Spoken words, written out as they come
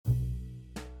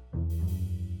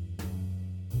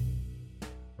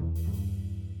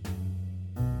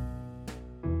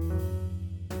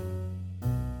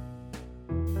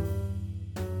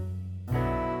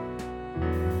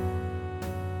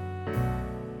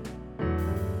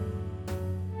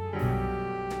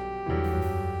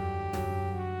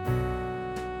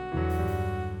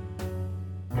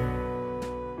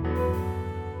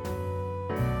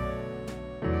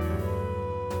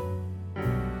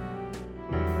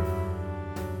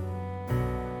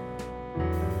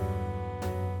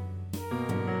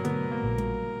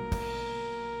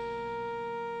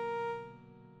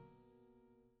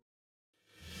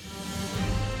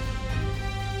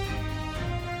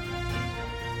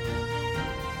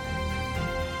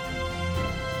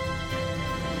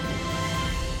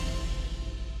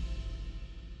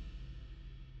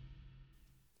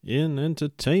In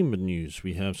entertainment news,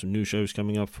 we have some new shows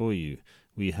coming up for you.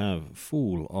 We have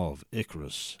Fall of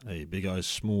Icarus, a Big Eyes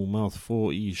Small Mouth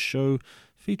 4E show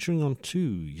featuring on two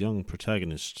young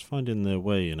protagonists finding their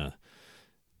way in a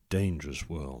dangerous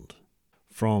world.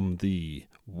 From the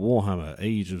Warhammer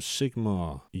Age of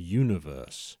Sigmar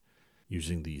universe,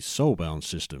 using the Soulbound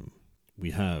system, we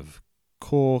have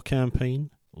Core Campaign,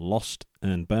 Lost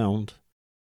and Bound,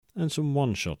 and some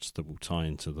one-shots that will tie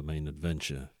into the main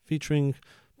adventure, featuring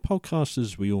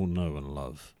podcasters we all know and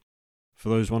love. For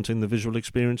those wanting the visual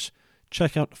experience,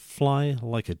 check out Fly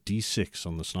Like a D6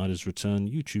 on the Snyder's Return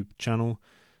YouTube channel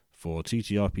for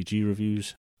TTRPG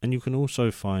reviews, and you can also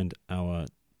find our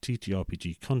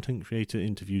TTRPG content creator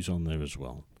interviews on there as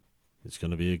well. It's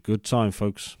going to be a good time,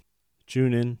 folks.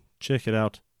 Tune in, check it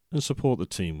out, and support the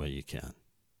team where you can.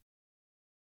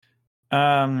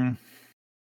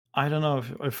 I don't know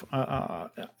if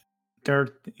there are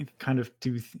kind of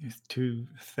two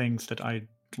things that I'd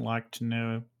like to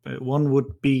know. One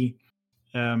would be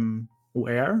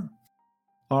where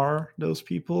are those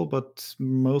people, but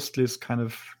mostly is kind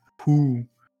of who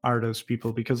are those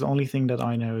people, because the only thing that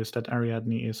I know is that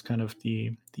Ariadne is kind of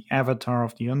the avatar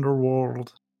of the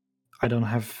underworld. I don't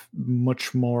have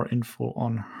much more info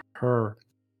on her.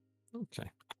 Okay.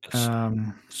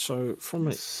 So from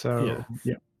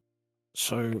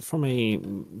a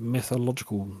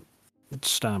mythological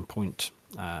standpoint,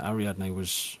 Ariadne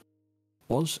was,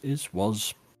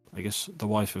 I guess, the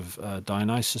wife of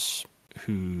Dionysus,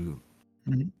 who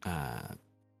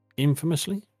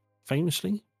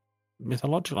famously,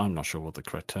 mythological, I'm not sure what the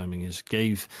correct terming is,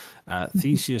 gave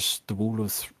Theseus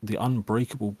the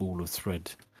unbreakable ball of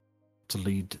thread to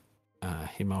lead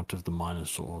him out of the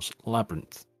Minotaur's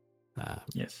labyrinth.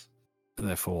 Yes.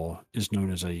 Therefore, is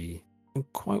known as a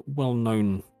quite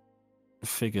well-known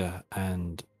figure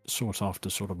and sought after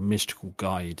sort of mystical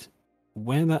guide.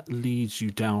 Where that leads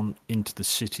you down into the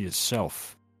city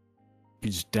itself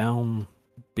is down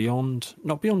beyond,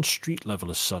 not beyond street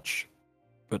level as such,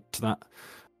 but to that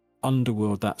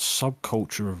underworld, that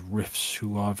subculture of rifts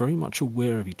who are very much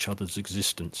aware of each other's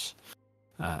existence.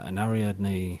 And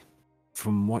Ariadne,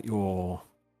 from what your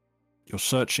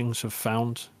searchings have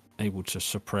found, able to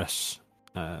suppress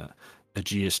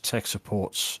Aegeus tech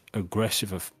support's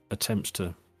aggressive attempts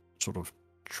to sort of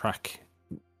track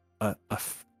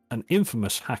an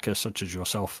infamous hacker such as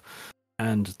yourself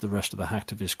and the rest of the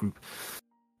hacktivist group.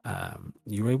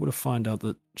 You're able to find out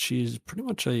that she is pretty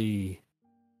much a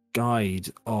guide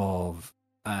of,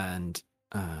 and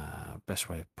best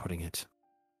way of putting it,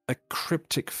 a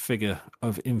cryptic figure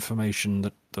of information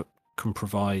that can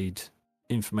provide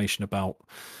information about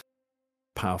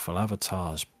powerful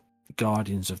avatars,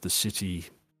 guardians of the city,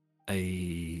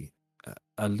 a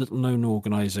little known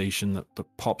organization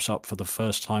that pops up for the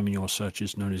first time in your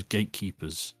searches known as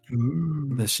Gatekeepers.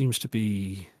 There seems to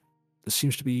be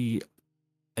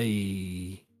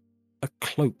a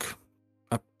cloak,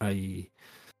 a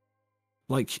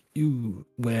like you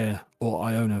wear, or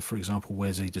Iona, for example,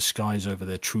 wears a disguise over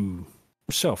their true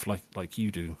self, like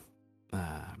you do.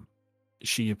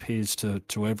 She appears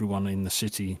to everyone in the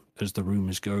city, as the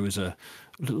rumors go, as a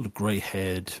little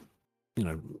grey-haired,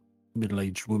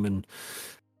 middle-aged woman.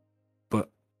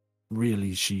 But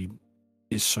really, she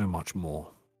is so much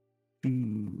more.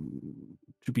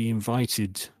 To be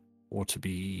invited or to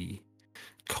be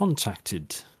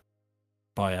contacted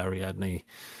by Ariadne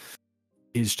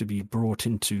is to be brought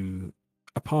into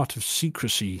a part of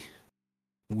secrecy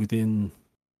within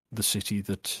the city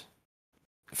that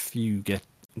few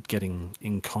getting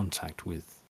in contact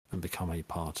with and become a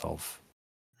part of.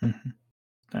 Mm-hmm.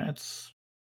 That's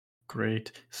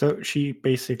great. So she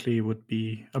basically would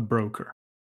be a broker.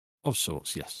 Of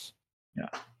sorts, yes. Yeah.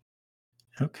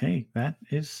 Okay, that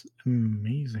is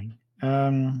amazing.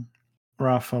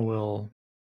 Rafa will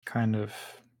kind of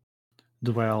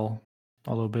dwell a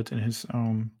little bit in his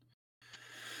own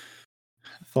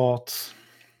thoughts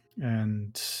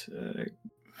and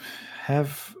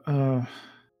have a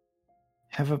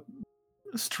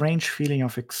strange feeling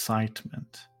of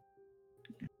excitement,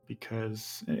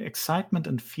 because excitement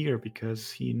and fear,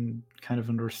 because he kind of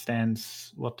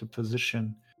understands what the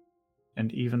position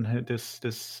and even this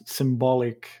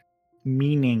symbolic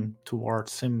meaning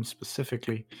towards him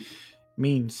specifically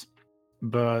means.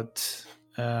 But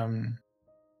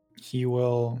he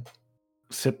will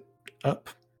sit up,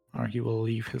 or he will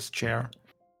leave his chair,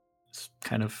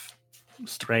 kind of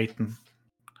straighten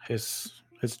his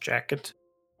jacket,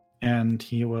 and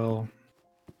he will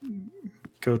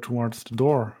go towards the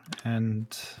door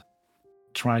and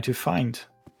try to find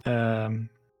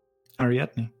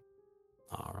Ariadne.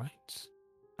 All right.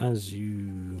 As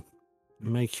you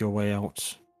make your way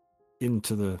out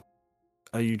into the...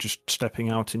 Are you just stepping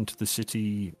out into the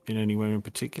city in anywhere in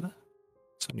particular?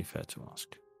 It's only fair to ask.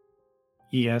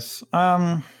 Yes.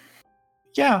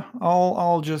 Yeah,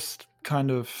 I'll just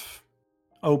kind of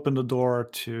open the door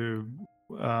to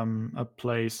a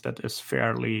place that is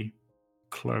fairly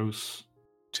close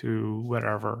to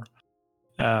wherever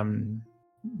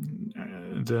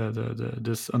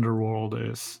this underworld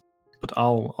is. But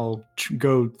I'll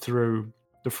go through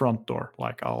the front door.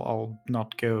 Like I'll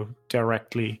not go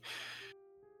directly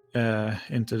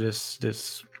into this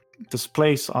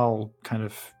place. I'll kind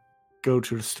of go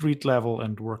to the street level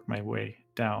and work my way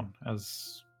down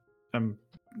as a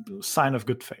sign of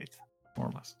good faith, more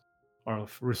or less, or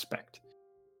of respect.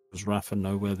 Does Rafa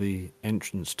know where the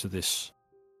entrance to this...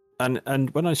 And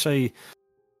when I say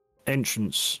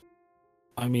entrance,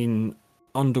 I mean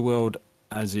underworld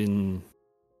as in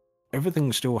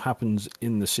everything still happens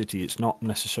in the city. It's not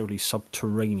necessarily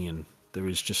subterranean. There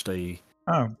is just a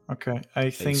okay.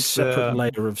 I think separate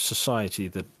layer of society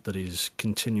that is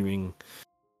continuing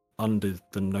under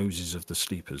the noses of the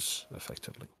sleepers,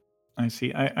 effectively. I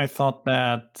see. I thought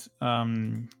that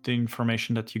the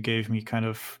information that you gave me kind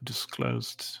of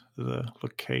disclosed the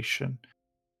location.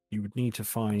 You would need to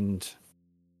find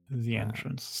the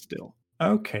entrance still.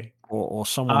 Okay. Or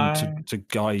someone to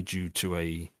guide you to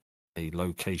a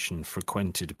location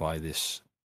frequented by this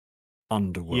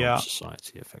underworld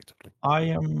society, effectively. I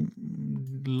am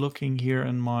looking here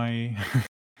in my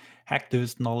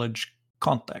hacktivist knowledge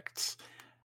contacts.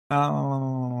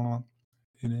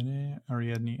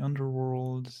 Ariadne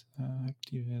Underworld,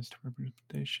 activist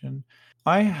representation.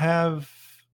 I have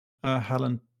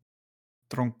Helen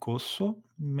Troncoso,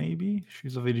 maybe.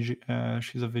 She's a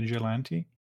vigilante.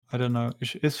 I don't know.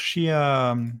 Is she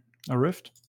a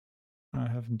Rift? I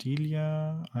have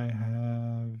Delia. I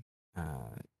have...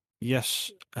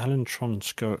 Yes, Helen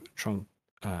Troncoso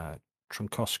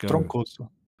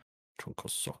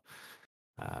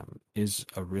is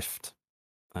a Rift.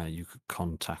 You could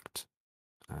contact.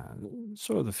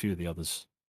 So are a few of the others.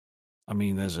 I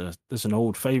mean, there's an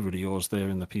old favourite of yours there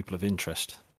in the people of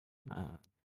interest.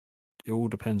 It all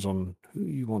depends on who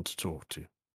you want to talk to.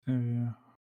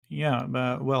 Yeah,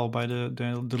 but well, by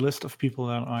the list of people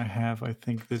that I have, I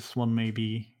think this one may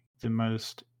be the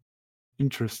most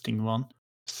interesting one.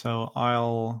 So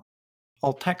I'll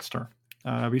text her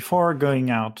before going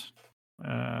out.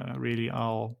 Really,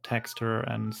 I'll text her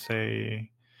and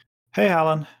say, "Hey,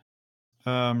 Alan,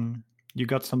 you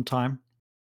got some time?"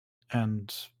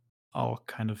 And I'll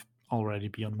kind of already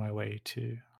be on my way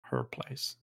to her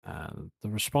place. The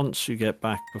response you get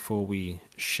back before we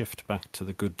shift back to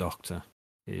the good doctor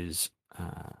is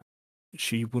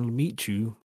she will meet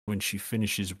you when she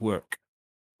finishes work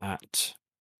at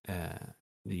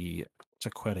the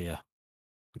Taqueria,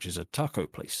 which is a taco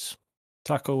place.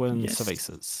 Taco and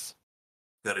cervezas.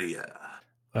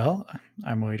 Well,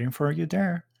 I'm waiting for you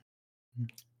there.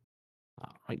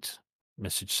 All right.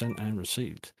 Message sent and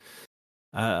received.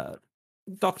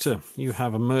 Doctor, you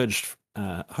have emerged,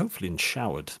 hopefully and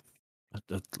showered,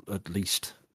 at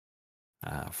least,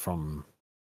 from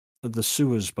the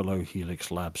sewers below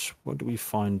Helix Labs. What do we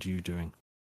find you doing?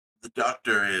 The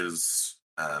doctor is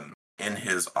in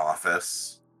his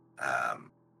office,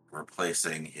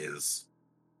 replacing his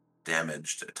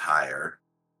damaged attire.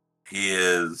 He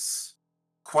is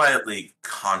quietly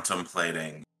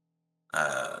contemplating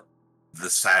the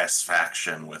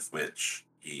satisfaction with which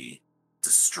he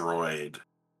destroyed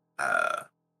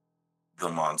the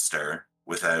monster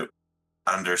without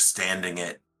understanding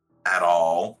it at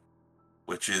all,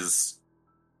 which is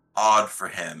odd for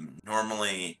him.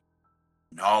 Normally,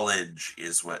 knowledge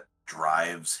is what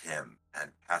drives him,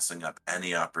 and passing up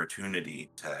any opportunity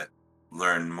to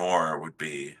learn more would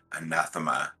be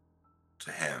anathema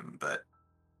to him. But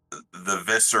the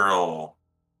visceral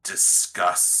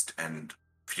disgust and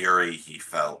fury he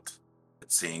felt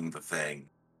at seeing the thing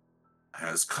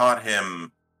has caught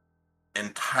him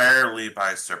entirely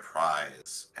by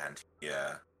surprise, and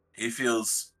he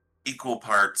feels equal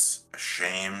parts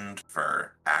ashamed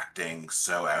for acting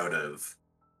so out of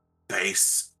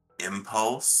base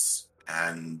impulse,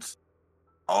 and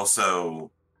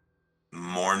also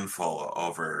mournful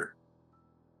over,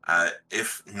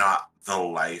 if not the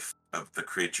life of the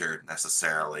creature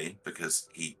necessarily, because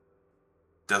he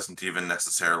doesn't even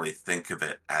necessarily think of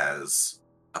it as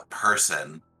a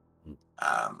person,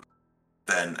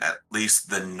 then at least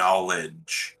the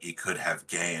knowledge he could have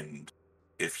gained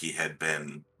if he had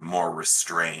been more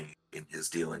restrained in his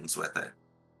dealings with it.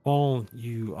 While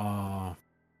you are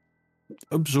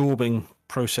absorbing,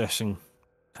 processing,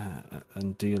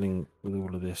 and dealing with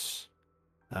all of this,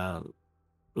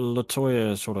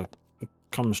 Latoya sort of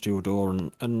comes to your door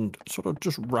and sort of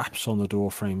just raps on the door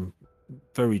frame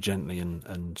very gently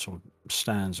and sort of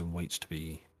stands and waits to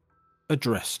be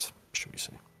addressed, should we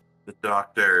say. The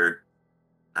doctor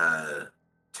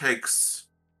takes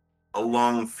a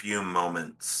long few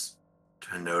moments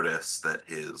to notice that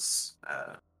his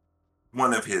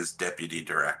one of his deputy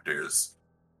directors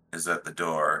is at the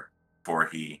door before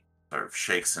he sort of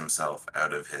shakes himself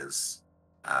out of his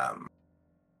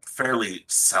fairly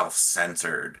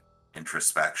self-centered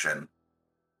introspection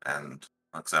and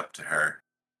looks up to her.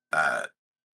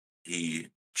 He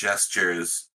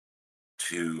gestures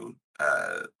to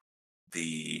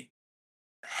the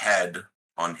head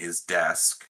on his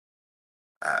desk,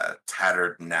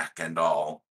 tattered neck and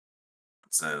all.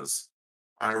 It says,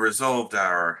 "I resolved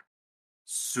our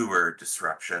sewer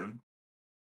disruption,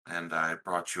 and I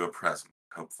brought you a present.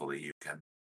 Hopefully you can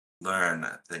learn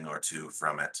a thing or two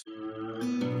from it."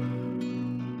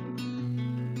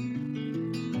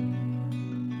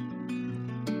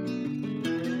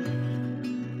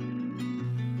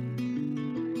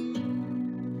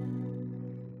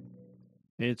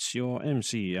 It's your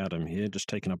MC Adam here, just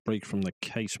taking a break from the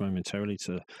case momentarily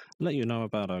to let you know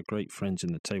about our great friends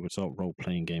in the tabletop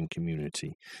role-playing game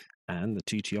community and the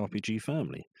TTRPG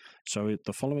family. So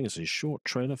the following is a short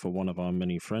trailer for one of our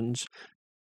many friends.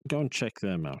 Go and check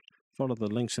them out. Follow the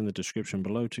links in the description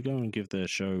below to go and give their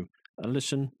show a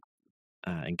listen,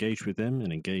 engage with them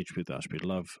and engage with us. We'd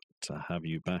love to have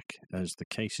you back as the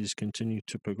cases continue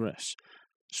to progress.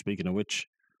 Speaking of which,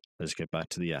 let's get back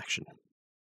to the action.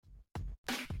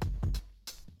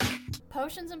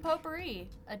 Potions and Potpourri,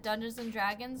 a Dungeons &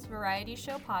 Dragons variety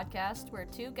show podcast where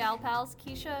two gal pals,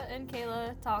 Keisha and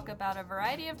Kayla, talk about a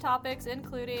variety of topics,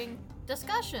 including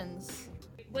discussions.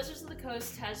 Wizards of the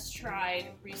Coast has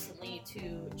tried recently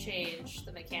to change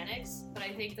the mechanics, but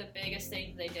I think the biggest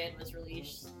thing they did was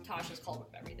release Tasha's Cauldron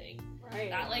of Everything. Right.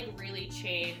 That, really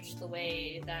changed the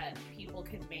way that people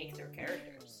can make their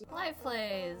characters. Live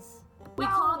plays. We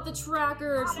caught the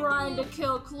tracker trying to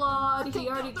kill Claude. He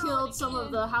already killed some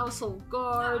of the household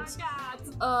guards.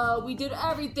 We did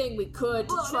everything we could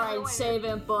to try and save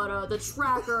him, but the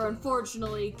tracker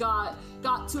unfortunately got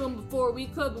to him before we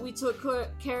could, but we took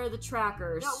care of the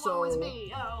tracker, so... It's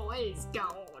me. Oh, he's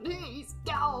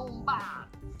gone by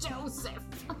Joseph.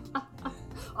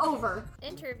 Over.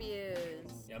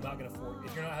 Interviews. Yeah, I'm not gonna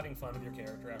if you're not having fun with your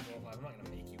character after role, I'm not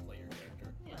gonna make you play your character.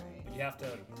 Yeah. But you have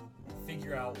to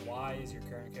figure out why is your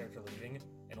current character leaving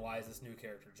and why is this new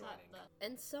character joining.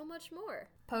 And so much more.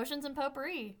 Potions and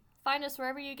Potpourri. Find us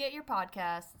wherever you get your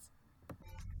podcasts.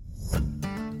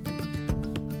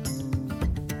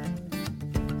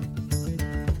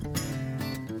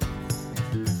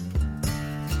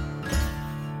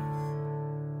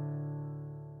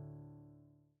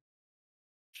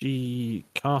 She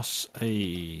casts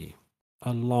a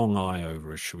long eye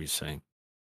over it, shall we say,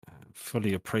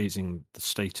 fully appraising the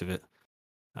state of it.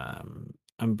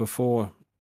 And before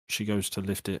she goes to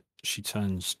lift it, she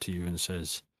turns to you and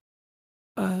says,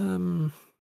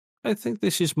 I think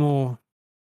this is more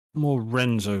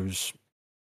Renzo's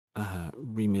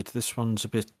remit. This one's a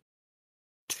bit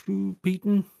too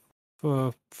beaten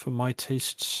for my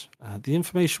tastes. The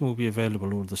information will be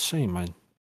available all the same. I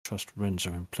trust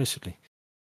Renzo implicitly.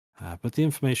 But the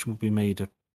information will be made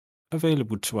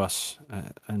available to us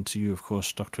and to you, of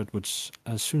course, Dr. Edwards,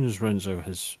 as soon as Renzo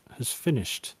has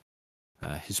finished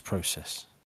his process.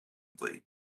 He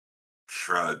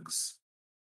shrugs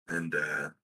and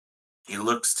he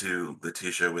looks to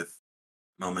Letitia with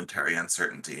momentary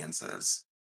uncertainty and says,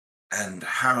 "And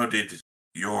how did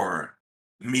your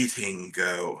meeting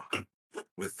go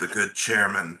with the good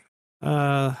chairman?"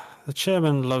 The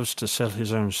chairman loves to sell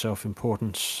his own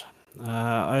self-importance.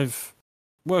 I've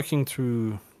working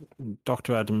through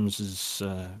Dr. Adams's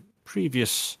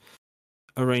previous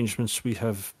arrangements. We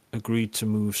have agreed to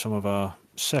move some of our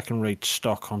second-rate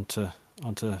stock onto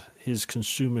his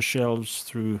consumer shelves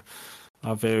through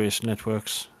our various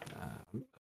networks.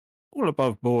 All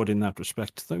above board in that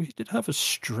respect, though he did have a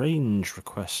strange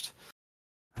request,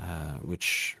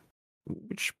 which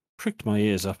pricked my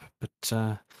ears up.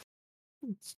 But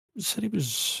said he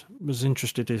was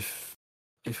interested if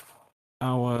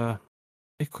our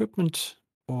equipment,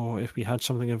 or if we had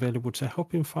something available to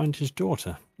help him find his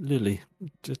daughter, Lily.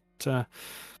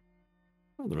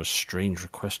 Rather a strange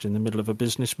request in the middle of a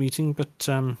business meeting, but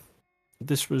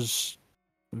this was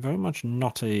very much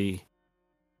not a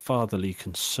fatherly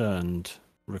concerned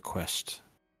request.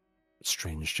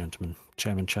 Strange gentleman,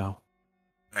 Chairman Chow.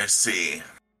 I see.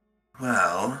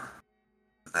 Well,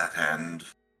 to that end,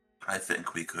 I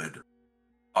think we could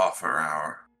offer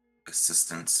our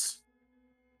assistance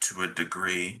to a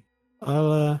degree.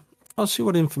 I'll I'll see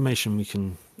what information we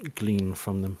can glean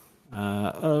from them.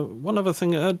 One other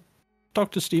thing,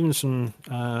 Dr. Stevenson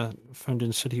phoned in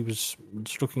and said he was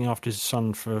looking after his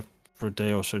son for a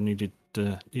day or so, needed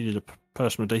a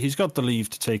personal day. He's got the leave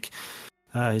to take.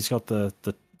 He's got the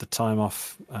time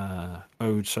off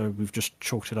owed, so we've just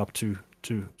chalked it up to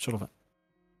sort of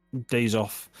days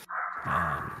off.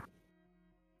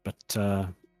 But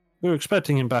we're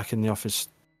expecting him back in the office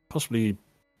possibly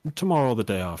tomorrow or the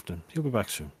day after. He'll be back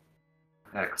soon.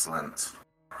 Excellent.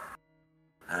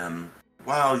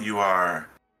 While you are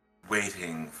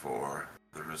waiting for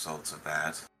the results of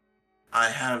that, I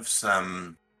have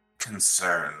some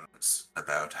concerns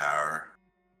about our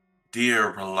dear,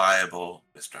 reliable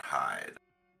Mr. Hyde.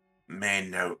 May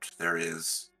note there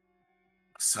is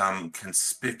some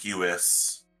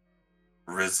conspicuous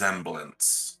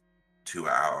resemblance to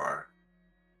our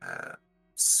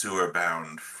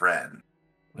sewer-bound friend.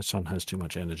 My son has too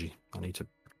much energy. I need to...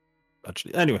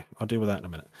 Actually, anyway, I'll deal with that in a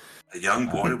minute. A young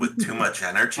boy with too much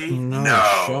energy?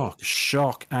 No.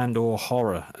 Shock and or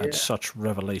horror at such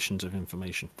revelations of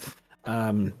information.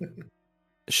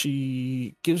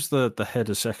 She gives the head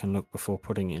a second look before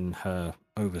putting in her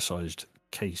oversized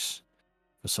case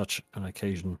for such an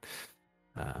occasion.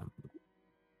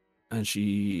 And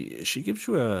she gives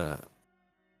you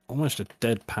almost a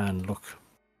deadpan look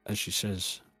as she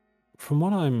says, from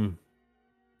what I'm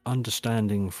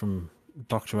understanding from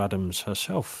Dr. Adams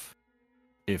herself,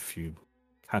 if you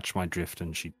catch my drift,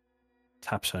 and she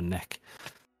taps her neck,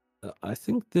 I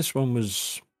think this one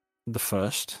was the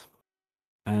first,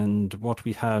 and what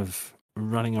we have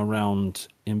running around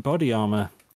in body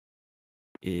armor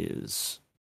is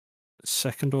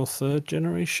second or third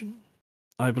generation.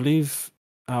 I believe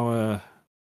our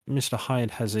Mr.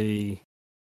 Hyde has a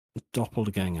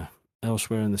doppelganger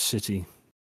elsewhere in the city.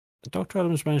 Dr.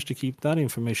 Adams managed to keep that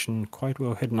information quite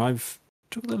well hidden. I've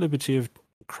took the liberty of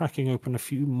cracking open a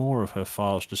few more of her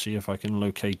files to see if I can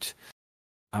locate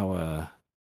our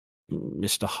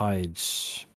Mr.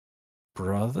 Hyde's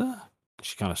brother.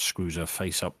 She kind of screws her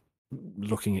face up,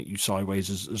 looking at you sideways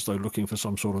as though looking for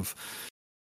some sort of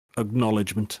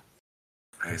acknowledgement.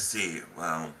 I see.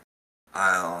 Well,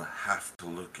 I'll have to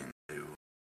look into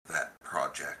that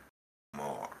project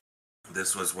more.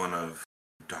 This was one of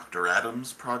Dr.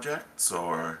 Adams' projects,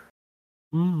 or?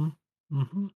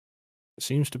 Mm-hmm.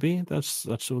 Seems to be. That's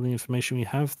all the information we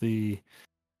have.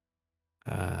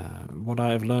 What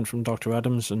I have learned from Dr.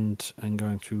 Adams and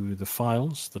going through the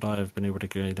files that I have been able to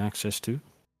gain access to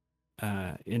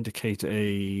indicate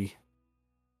a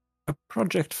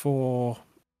project for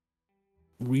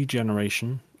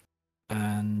regeneration,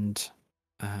 and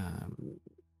I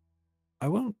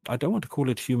don't want to call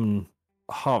it human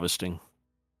harvesting,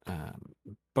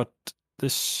 but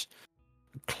this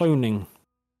cloning,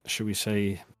 shall we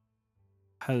say,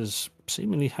 has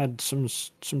seemingly had some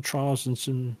trials and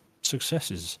some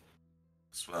successes.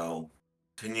 Well,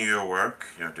 continue your work.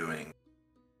 You're doing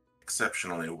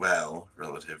exceptionally well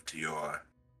relative to your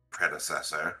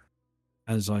predecessor.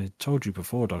 As I told you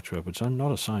before, Dr. Edwards, I'm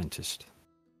not a scientist.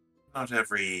 Not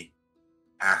every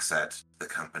asset the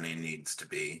company needs to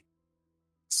be.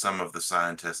 Some of the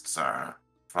scientists are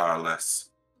far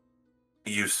less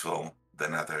useful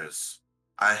than others.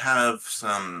 I have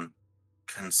some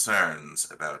concerns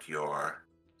about your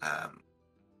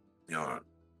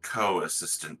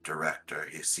co-assistant director.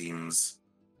 He seems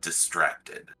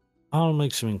distracted. I'll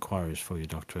make some inquiries for you,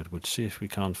 Dr. Edwards, see if we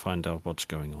can't find out what's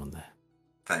going on there.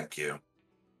 Thank you.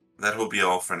 That will be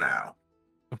all for now.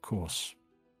 Of course.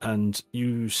 And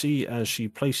you see as she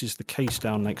places the case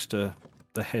down next to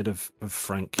the head of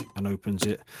Frank and opens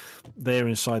it, there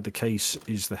inside the case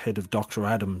is the head of Dr.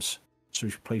 Adams. So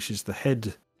she places the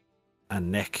head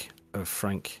and neck of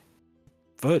Frank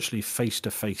virtually face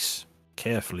to face,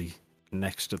 carefully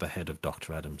next to the head of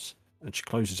Dr. Adams. And she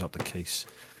closes up the case,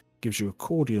 gives you a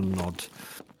cordial nod,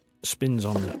 spins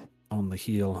on the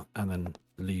heel, and then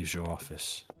leaves your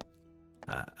office.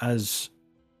 As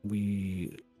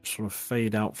we sort of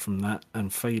fade out from that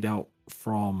and fade out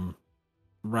from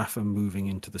Rafa moving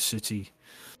into the city,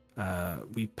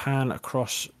 we pan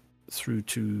across through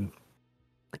to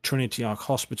Trinity Arc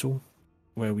Hospital,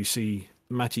 where we see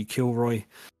Matty Kilroy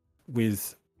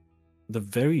with the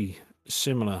very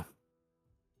similar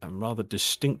and rather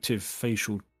distinctive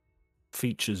facial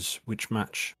features which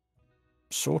match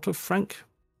sort of Frank,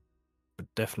 but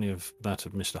definitely of that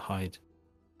of Mr. Hyde.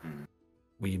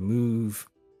 We move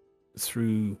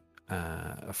through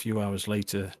a few hours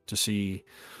later to see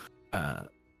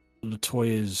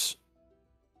Latoya's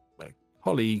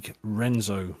colleague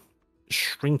Renzo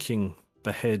shrinking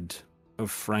the head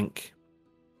of Frank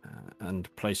and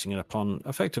placing it upon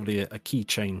effectively a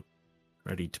keychain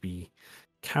ready to be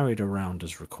carried around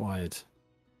as required.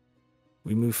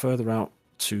 We move further out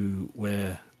to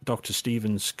where Dr.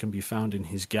 Stevens can be found in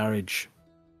his garage,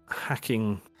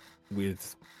 hacking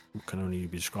with what can only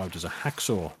be described as a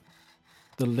hacksaw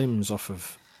the limbs off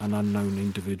of an unknown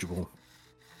individual.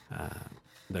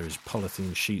 There is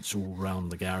polythene sheets all around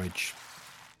the garage,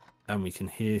 and we can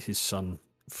hear his son,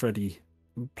 Freddie,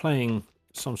 playing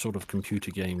some sort of computer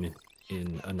game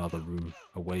in another room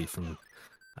away from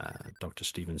Dr.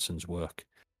 Stevenson's work.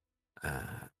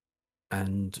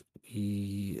 And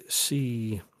we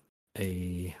see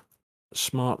a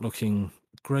smart-looking,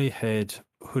 grey-haired,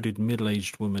 hooded,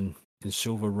 middle-aged woman in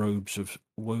silver robes of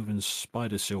woven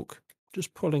spider silk,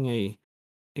 just pulling a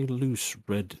loose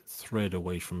red thread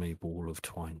away from a ball of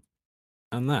twine.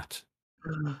 And that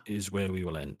is where we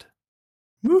will end.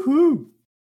 Woohoo!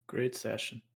 Great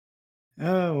session.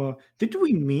 Oh, well, did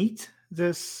we meet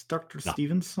this Dr. No.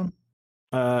 Stevenson?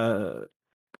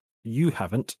 You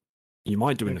haven't. You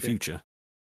might do in the Okay. future.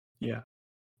 Yeah,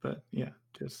 but yeah,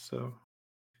 just so.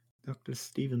 Dr.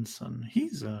 Stevenson,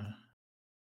 he's an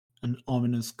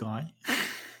ominous guy.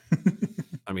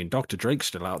 I mean, Dr. Drake's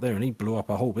still out there, and he blew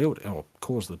up a whole building, or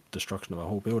caused the destruction of a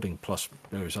whole building, plus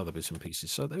various other bits and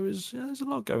pieces. So there's a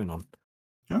lot going on.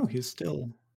 Oh, he's still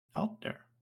out there.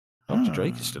 Dr.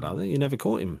 Drake is still out there. You never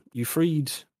caught him. You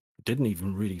didn't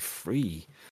even really free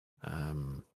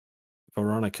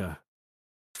Veronica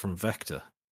from Vector.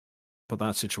 But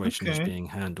that situation is Okay. being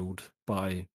handled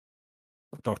by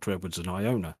Dr. Edwards and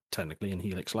Iona, technically, in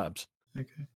Helix Labs.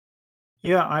 Okay.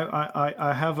 Yeah,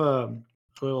 I have a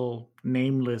little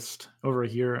name list over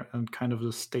here and kind of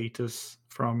the status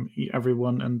from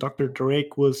everyone. And Dr.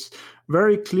 Drake was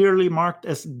very clearly marked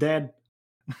as dead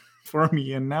for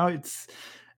me, and now it's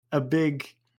a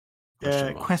big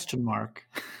question mark.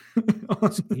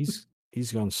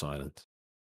 He's gone silent.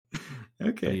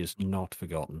 Okay. He is not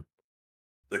forgotten.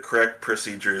 The correct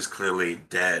procedure is clearly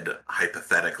dead,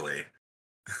 hypothetically.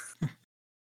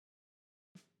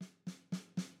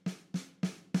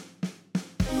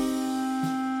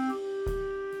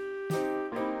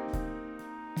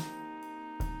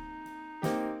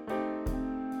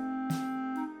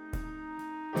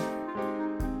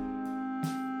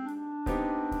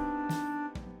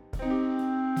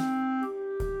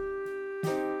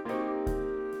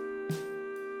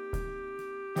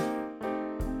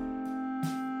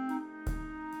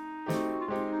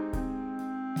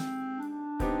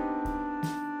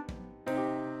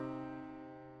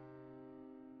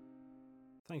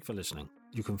 Thanks for listening.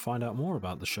 You can find out more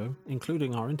about the show,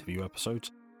 including our interview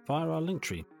episodes, via our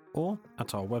Linktree or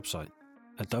at our website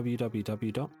at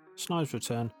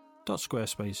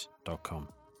www.snivesreturn.squarespace.com.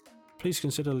 Please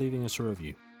consider leaving us a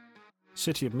review.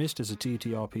 City of Mist is a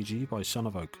TTRPG by Son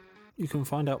of Oak. You can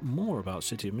find out more about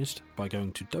City of Mist by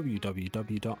going to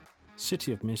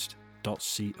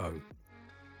www.cityofmist.co.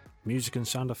 Music and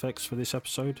sound effects for this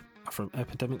episode are from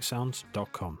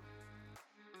epidemicsounds.com.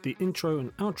 The intro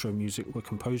and outro music were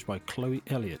composed by Chloe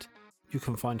Elliott. You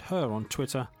can find her on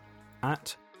Twitter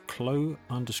at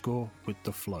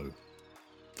 @Chloe_with_the_flow.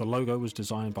 The logo was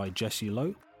designed by Jessie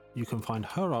Lowe. You can find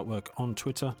her artwork on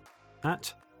Twitter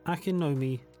at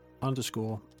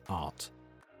 @Akinomi_art.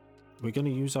 We're going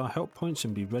to use our help points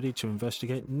and be ready to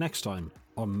investigate next time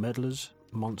on Meddlers,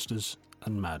 Monsters,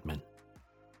 and Madmen.